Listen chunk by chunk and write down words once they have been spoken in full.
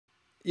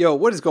Yo,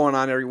 what is going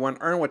on everyone?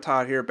 Earn with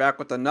Todd here, back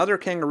with another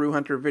Kangaroo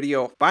Hunter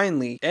video,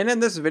 finally. And in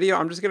this video,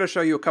 I'm just going to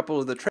show you a couple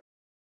of the trades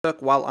I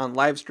took while on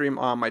live stream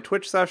on my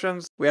Twitch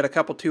sessions. We had a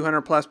couple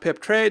 200 plus pip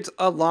trades,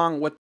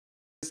 along with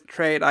this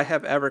trade I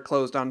have ever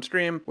closed on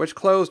stream, which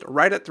closed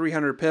right at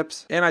 300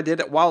 pips, and I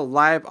did it while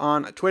live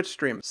on Twitch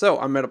stream. So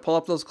I'm going to pull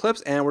up those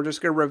clips and we're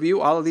just going to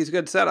review all of these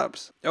good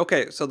setups.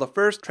 Okay, so the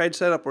first trade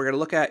setup we're going to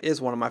look at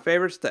is one of my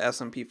favorites, the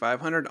S&P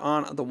 500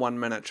 on the 1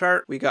 minute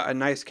chart. We got a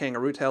nice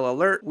Kangaroo Tail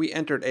alert. We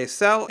entered a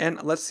sell,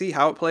 and let's see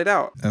how it played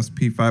out.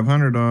 SP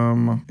 500,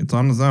 it's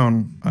on the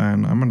zone,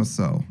 and I'm gonna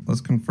sell.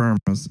 Let's confirm.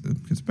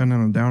 It's been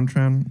in a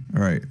downtrend.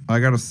 All right, I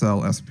gotta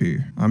sell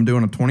SP. I'm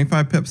doing a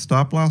 25 pip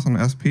stop loss on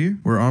SP.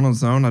 We're on a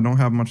zone. I don't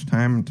have much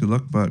time to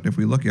look, but if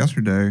we look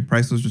yesterday,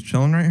 price was just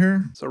chilling right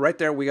here. So right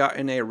there, we got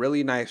in a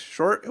really nice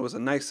short. It was a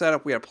nice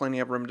setup. We had plenty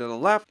of room to the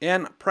left,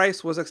 and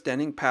price was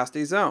extending past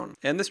a zone.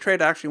 And this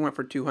trade actually went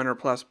for 200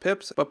 plus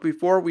pips. But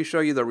before we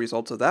show you the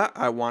results of that,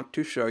 I want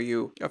to show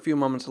you a few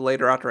moments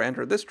later after I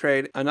entered this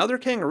trade, another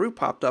Kangaroo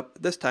popped up.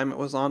 This time it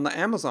was on the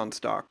Amazon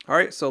stock. All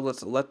right, so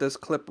let's let this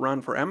clip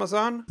run for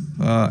Amazon.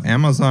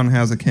 Amazon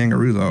has a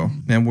Kangaroo though,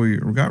 and we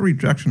got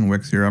rejection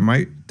wicks here. I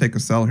might take a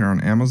sell here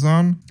on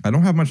Amazon. I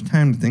don't have much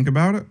time to think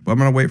about it, but I'm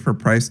gonna wait for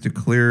price to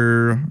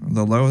clear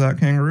the low of that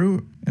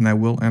Kangaroo, and I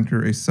will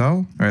enter a sell.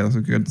 All right, that's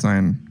a good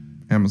sign.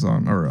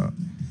 Amazon or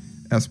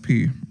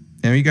SP.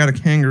 And you got a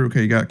Kangaroo.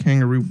 Okay, you got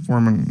Kangaroo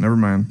forming. Never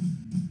mind.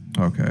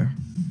 Okay.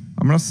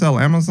 I'm going to sell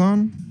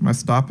Amazon. My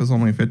stop is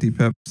only 50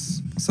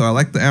 pips. So I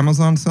like the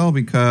Amazon sell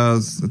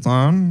because it's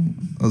on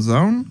a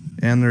zone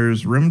and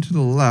there's room to the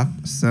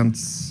left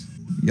since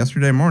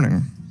yesterday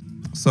morning.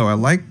 So I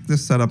like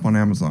this setup on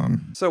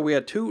Amazon. So we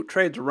had two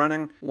trades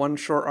running, one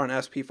short on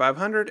SP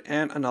 500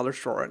 and another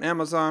short on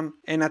Amazon.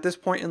 And at this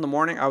point in the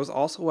morning, I was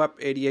also up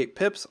 88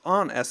 pips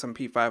on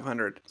S&P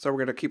 500. So we're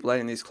going to keep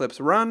letting these clips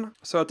run.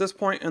 So at this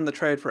point in the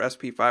trade for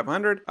SP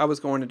 500, I was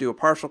going to do a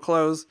partial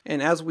close.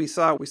 And as we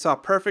saw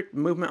perfect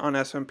movement on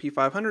S&P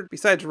 500,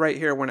 besides right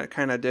here when it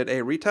kind of did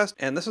a retest.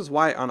 And this is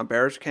why on a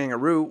bearish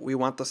Kangaroo, we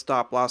want the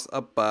stop loss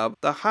above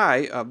the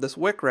high of this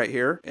wick right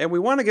here. And we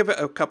want to give it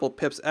a couple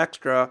pips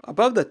extra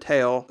above the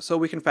tail so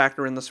we can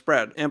factor in the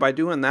spread. And by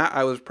doing that,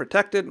 I was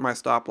protected. My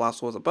stop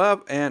loss was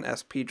above and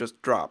SP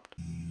just dropped.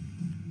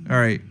 All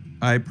right,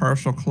 I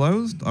partial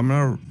closed. I'm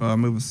gonna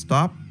move a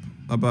stop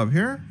above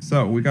here.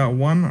 So we got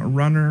one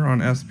runner on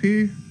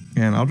SP,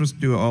 and I'll just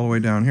do it all the way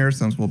down here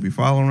since we'll be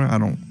following it.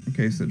 In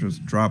case it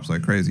just drops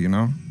like crazy, you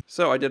know?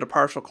 So I did a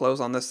partial close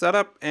on this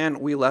setup and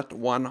we left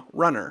one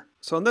runner.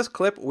 So in this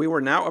clip, we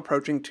were now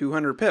approaching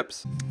 200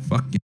 pips.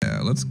 Fuck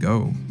yeah, let's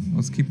go.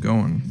 Let's keep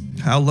going.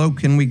 How low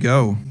can we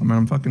go? I mean,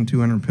 I'm fucking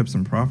 200 pips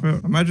in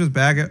profit. I might just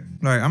bag it.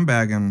 All right, I'm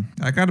bagging.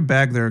 I got a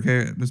bag there,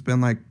 okay? It's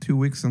been like 2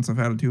 weeks since I've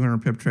had a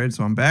 200 pip trade,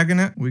 so I'm bagging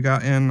it. We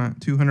got in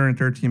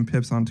 213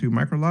 pips on 2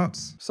 micro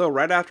lots. So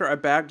right after I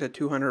bagged at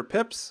 200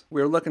 pips,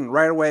 we were looking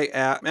right away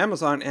at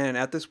Amazon, and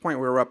at this point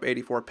we were up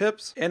 84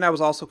 pips. And I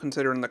was also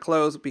considering the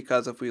close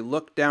because if we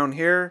look down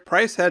here,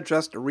 price had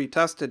just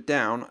retested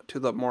down to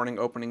the morning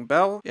opening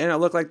bell, and it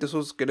looked like this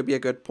was going to be a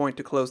good point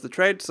to close the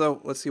trade.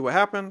 So let's see what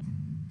happened.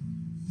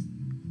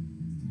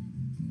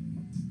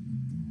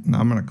 No,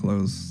 I'm gonna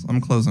close.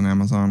 I'm closing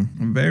Amazon.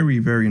 Very,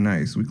 very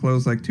nice. We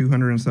closed like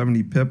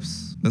 270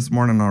 pips this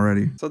morning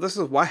already. So this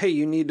is why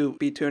you need to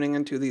be tuning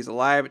into these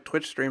live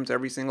Twitch streams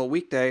every single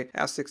weekday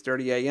at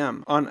 6:30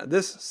 a.m. On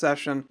this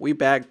session, we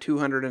bagged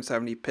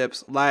 270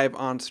 pips live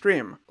on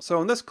stream. So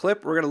in this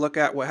clip, we're gonna look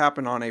at what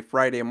happened on a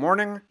Friday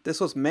morning.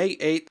 This was May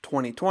 8th,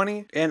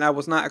 2020, and I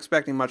was not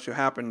expecting much to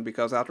happen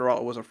because after all,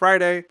 it was a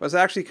Friday. But it's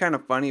actually kind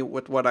of funny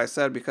with what I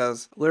said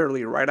because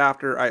literally right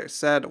after I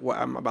said what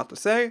I'm about to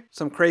say,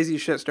 some crazy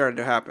shit started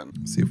to happen.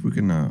 Let's see if we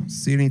can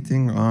see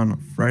anything on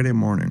Friday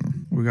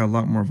morning. We got a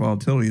lot more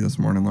volatility this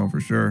morning though, for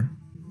sure.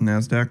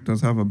 NASDAQ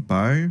does have a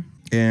buy,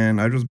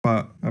 and I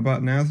bought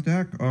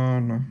NASDAQ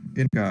on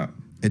INGOT.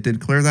 It did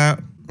clear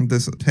that.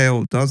 This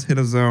tail does hit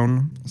a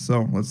zone,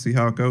 so let's see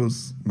how it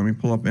goes. Let me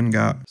pull up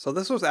INGOT. So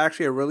this was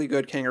actually a really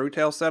good Kangaroo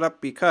Tail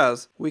setup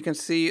because we can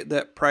see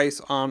that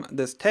price on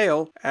this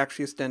tail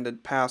actually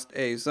extended past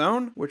a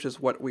zone, which is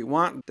what we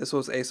want. This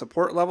was a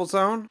support level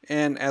zone,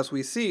 and as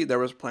we see, there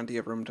was plenty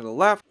of room to the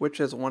left, which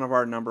is one of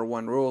our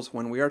 #1 rules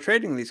when we are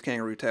trading these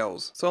Kangaroo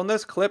Tails. So in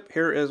this clip,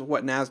 here is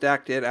what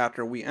NASDAQ did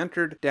after we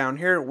entered. Down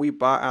here, we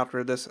bought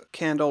after this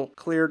candle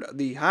cleared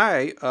the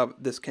high of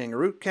this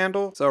Kangaroo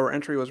candle, so our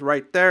entry was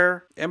right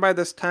there. And by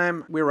this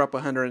time, we were up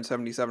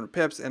 177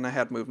 pips, and I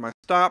had moved my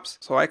stops,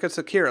 so I could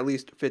secure at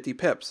least 50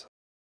 pips.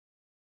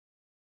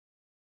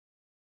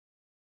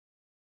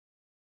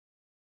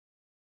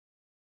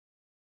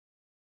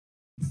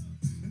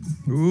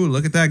 Ooh,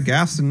 look at that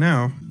gassing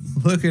now.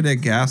 Look at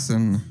it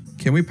gassing.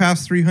 Can we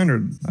pass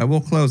 300? I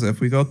will close it. If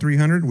we go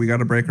 300, we got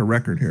to break a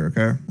record here,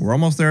 okay? We're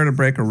almost there to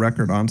break a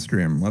record on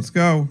stream. Let's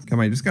go. Come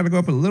on, you just got to go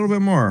up a little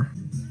bit more.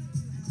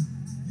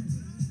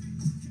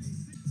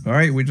 All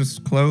right, we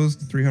just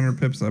closed 300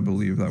 pips, I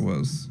believe that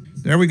was.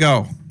 There we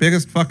go.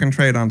 Biggest fucking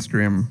trade on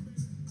stream.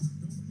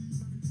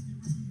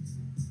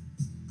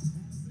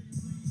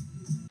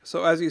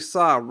 So as you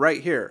saw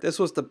right here, this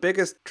was the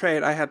biggest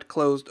trade I had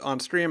closed on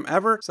stream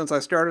ever since I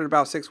started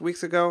about 6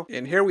 weeks ago.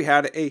 And here we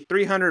had a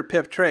 300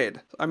 pip trade.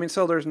 I mean,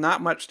 so there's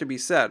not much to be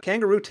said.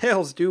 Kangaroo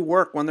tails do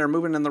work when they're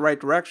moving in the right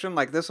direction,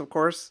 like this, of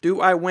course.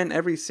 Do I win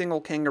every single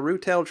kangaroo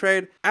tail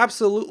trade?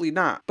 Absolutely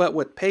not. But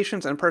with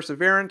patience and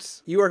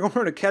perseverance, you are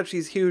going to catch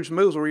these huge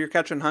moves where you're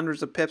catching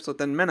hundreds of pips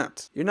within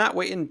minutes. You're not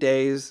waiting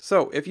days.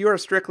 So if you are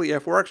strictly a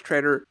Forex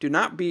trader, do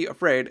not be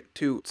afraid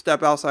to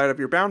step outside of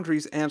your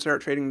boundaries and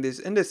start trading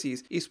these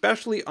indices,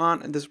 especially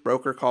on this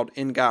broker called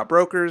INGOT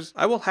Brokers.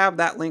 I will have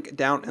that link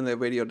down in the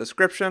video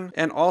description.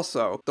 And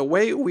also, the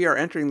way we are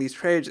entering these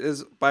trades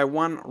is by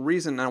one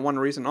reason and one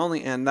reason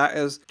only, and that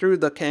is through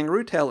the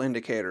Kangaroo Tail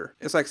indicator.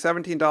 It's like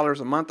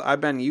 $17 a month. I've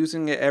been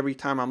using it every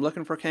time I'm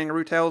looking for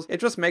Kangaroo Tails. It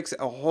just makes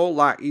it a whole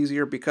lot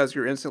easier because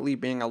you're instantly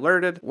being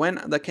alerted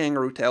when the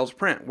Kangaroo Tails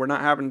print. We're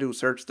not having to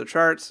search the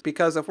charts,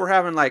 because if we're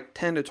having like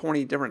 10 to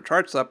 20 different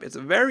charts up, it's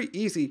very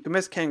easy to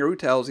miss Kangaroo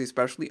Tails,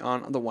 especially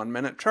on the 1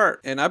 minute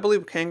chart. And I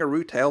believe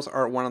Kangaroo Tails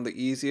are one of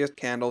the easiest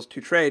candles to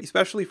trade,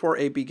 especially for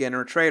a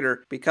beginner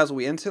trader, because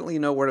we instantly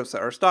know where to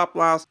set our stop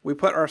loss. We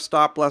put our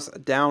stop loss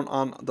down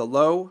on the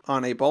low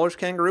on a bullish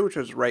kangaroo, which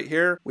is right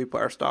here. We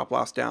put our stop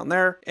loss down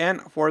there.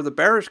 And for the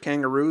bearish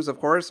kangaroos, of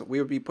course, we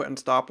would be putting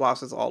stop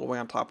losses all the way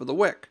on top of the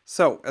wick.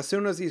 So as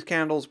soon as these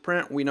candles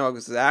print, we know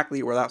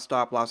exactly where that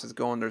stop loss is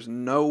going. There's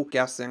no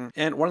guessing.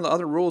 And one of the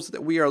other rules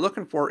that we are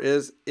looking for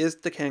is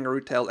the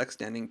kangaroo tail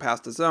extending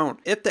past the zone?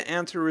 If the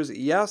answer is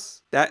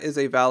yes, that is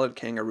a valid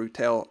kangaroo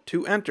tail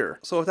to enter.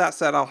 So with that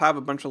said, I'll have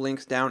a bunch of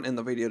links down in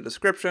the video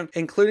description,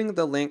 including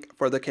the link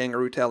for the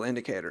kangaroo tail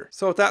indicator.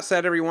 So with that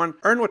said, everyone,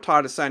 Earn with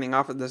Todd is signing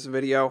off of this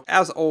video.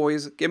 As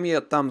always, give me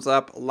a thumbs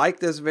up, like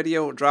this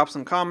video, drop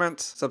some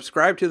comments,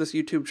 subscribe to this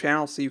YouTube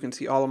channel so you can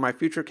see all of my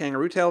future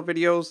kangaroo tail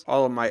videos,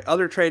 all of my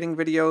other trading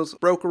videos,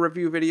 broker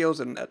review videos,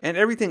 and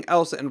everything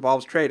else that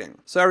involves trading.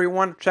 So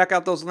everyone, check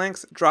out those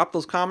links, drop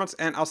those comments,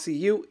 and I'll see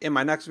you in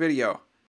my next video.